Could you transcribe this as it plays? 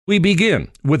We begin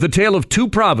with the tale of two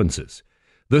provinces.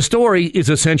 The story is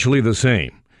essentially the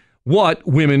same. What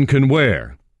women can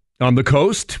wear. On the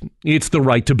coast, it's the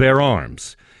right to bear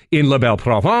arms. In La Belle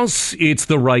Province, it's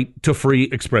the right to free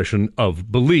expression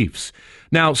of beliefs.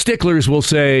 Now, sticklers will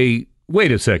say,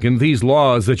 wait a second, these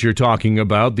laws that you're talking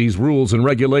about, these rules and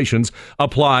regulations,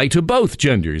 apply to both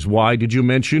genders. Why did you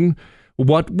mention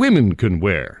what women can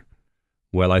wear?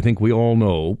 Well, I think we all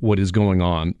know what is going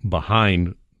on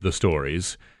behind the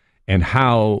stories and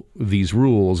how these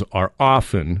rules are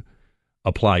often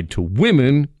applied to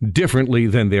women differently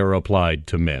than they are applied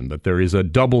to men, that there is a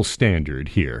double standard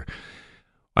here.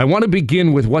 I want to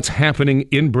begin with what's happening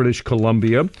in British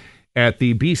Columbia at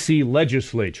the BC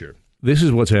legislature. This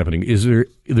is what's happening.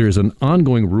 There's an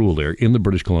ongoing rule there in the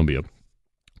British Columbia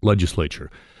legislature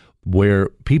where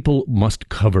people must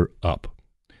cover up.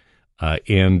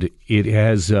 And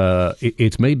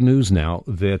it's made news now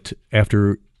that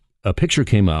after a picture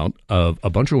came out of a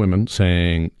bunch of women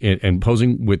saying and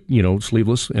posing with,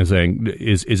 sleeveless and saying,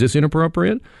 is this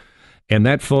inappropriate? And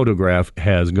that photograph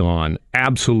has gone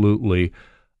absolutely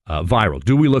viral.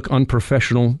 Do we look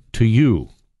unprofessional to you?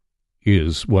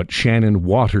 Is what Shannon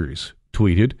Waters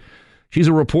tweeted. She's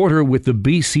a reporter with the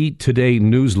BC Today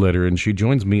newsletter, and she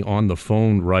joins me on the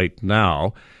phone right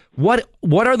now. What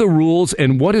are the rules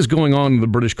and what is going on in the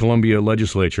British Columbia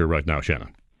legislature right now,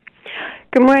 Shannon?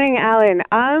 Good morning, Alan.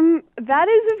 That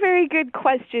is a very good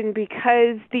question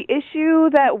because the issue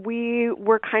that we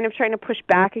were kind of trying to push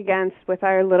back against with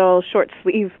our little short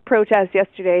sleeve protest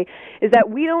yesterday is that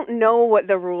we don't know what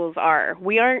the rules are.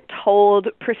 We aren't told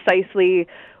precisely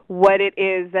what it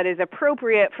is that is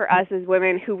appropriate for us as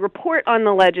women who report on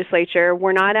the legislature.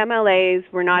 We're not MLAs,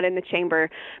 we're not in the chamber,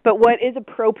 but what is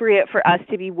appropriate for us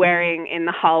to be wearing in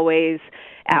the hallways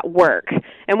at work.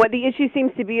 And what the issue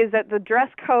seems to be is that the dress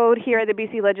code here at the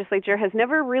BC legislature has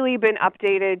never really been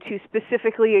updated to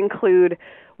specifically include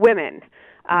women.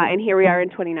 And here we are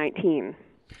in 2019.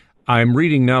 I'm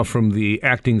reading now from the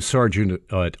acting sergeant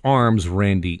at arms,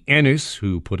 Randy Ennis,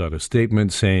 who put out a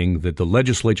statement saying that the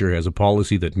legislature has a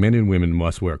policy that men and women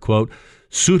must wear, quote,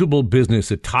 suitable business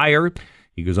attire.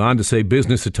 He goes on to say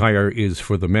business attire is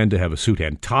for the men to have a suit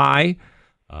and tie,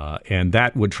 and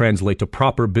that would translate to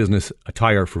proper business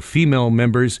attire for female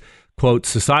members. Quote,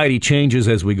 society changes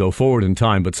as we go forward in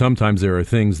time, but sometimes there are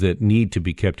things that need to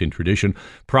be kept in tradition.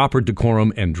 Proper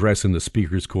decorum and dress in the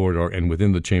speaker's corridor and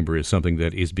within the chamber is something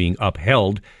that is being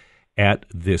upheld at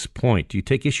this point. Do you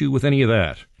take issue with any of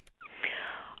that?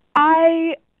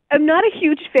 I am not a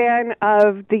huge fan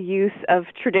of the use of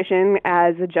tradition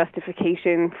as a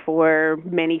justification for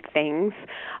many things.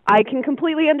 I can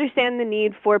completely understand the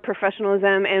need for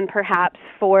professionalism and perhaps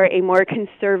for a more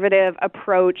conservative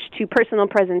approach to personal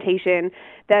presentation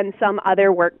than some other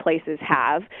workplaces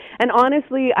have. And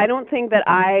honestly, I don't think that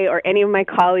I or any of my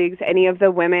colleagues, any of the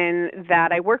women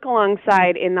that I work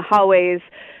alongside in the hallways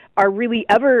are really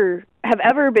have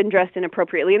ever been dressed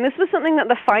inappropriately. And this was something that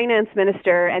the finance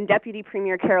minister and Deputy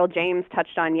Premier Carol James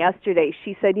touched on yesterday.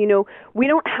 She said, we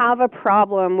don't have a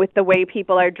problem with the way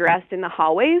people are dressed in the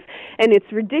hallways, and it's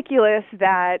ridiculous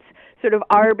that sort of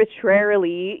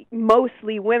arbitrarily,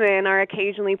 mostly women are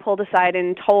occasionally pulled aside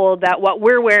and told that what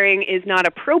we're wearing is not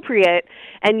appropriate,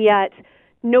 and yet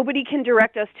nobody can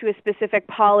direct us to a specific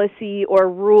policy or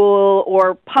rule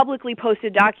or publicly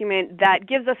posted document that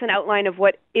gives us an outline of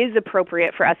what is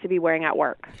appropriate for us to be wearing at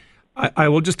work. I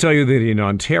will just tell you that in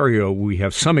Ontario, we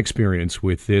have some experience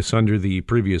with this. Under the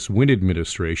previous Wynne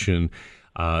administration,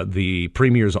 the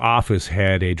Premier's office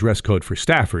had a dress code for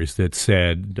staffers that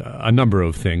said a number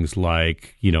of things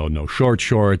like, no short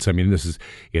shorts. I mean, this is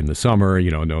in the summer,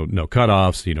 no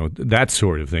cutoffs, that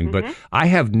sort of thing. Mm-hmm. But I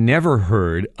have never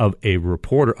heard of a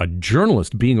reporter, a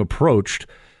journalist being approached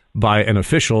by an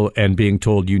official and being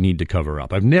told you need to cover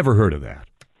up. I've never heard of that.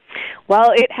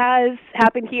 Well, it has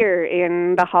happened here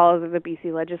in the halls of the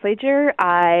BC legislature.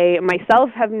 I myself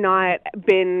have not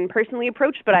been personally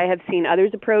approached, but I have seen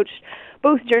others approached,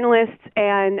 both journalists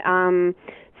and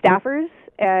staffers,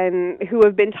 and who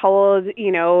have been told,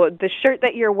 the shirt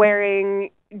that you're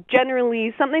wearing,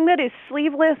 generally something that is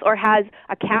sleeveless or has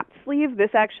a capped sleeve.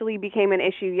 This actually became an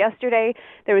issue yesterday.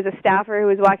 There was a staffer who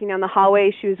was walking down the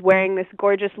hallway. She was wearing this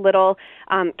gorgeous little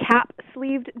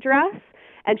cap-sleeved dress.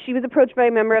 And she was approached by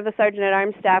a member of the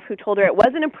Sergeant-at-Arms staff who told her it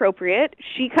wasn't appropriate.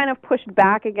 She kind of pushed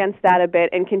back against that a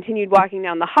bit and continued walking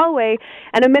down the hallway.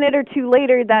 And a minute or two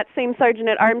later, that same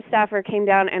Sergeant-at-Arms staffer came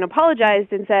down and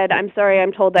apologized and said, I'm sorry,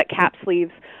 I'm told that cap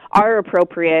sleeves are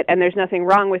appropriate and there's nothing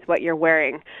wrong with what you're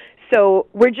wearing. So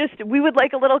we would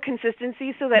like a little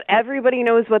consistency so that everybody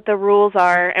knows what the rules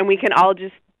are and we can all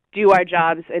just do our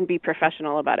jobs and be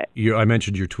professional about it. I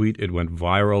mentioned your tweet. It went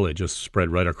viral. It just spread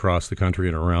right across the country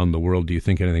and around the world. Do you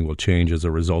think anything will change as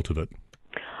a result of it?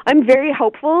 I'm very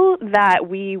hopeful that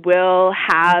we will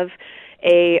have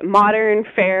a modern,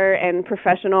 fair, and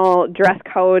professional dress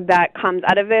code that comes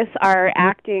out of this. Our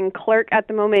acting clerk at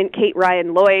the moment, Kate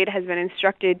Ryan Lloyd, has been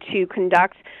instructed to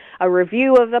conduct a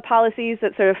review of the policies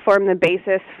that sort of form the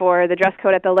basis for the dress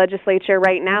code at the legislature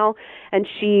right now, and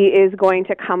she is going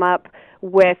to come up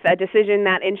with a decision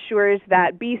that ensures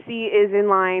that BC is in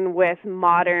line with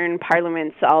modern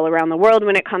parliaments all around the world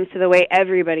when it comes to the way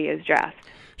everybody is dressed.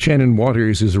 Shannon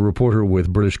Waters is a reporter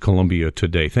with British Columbia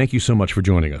Today. Thank you so much for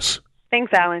joining us.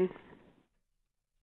 Thanks, Alan.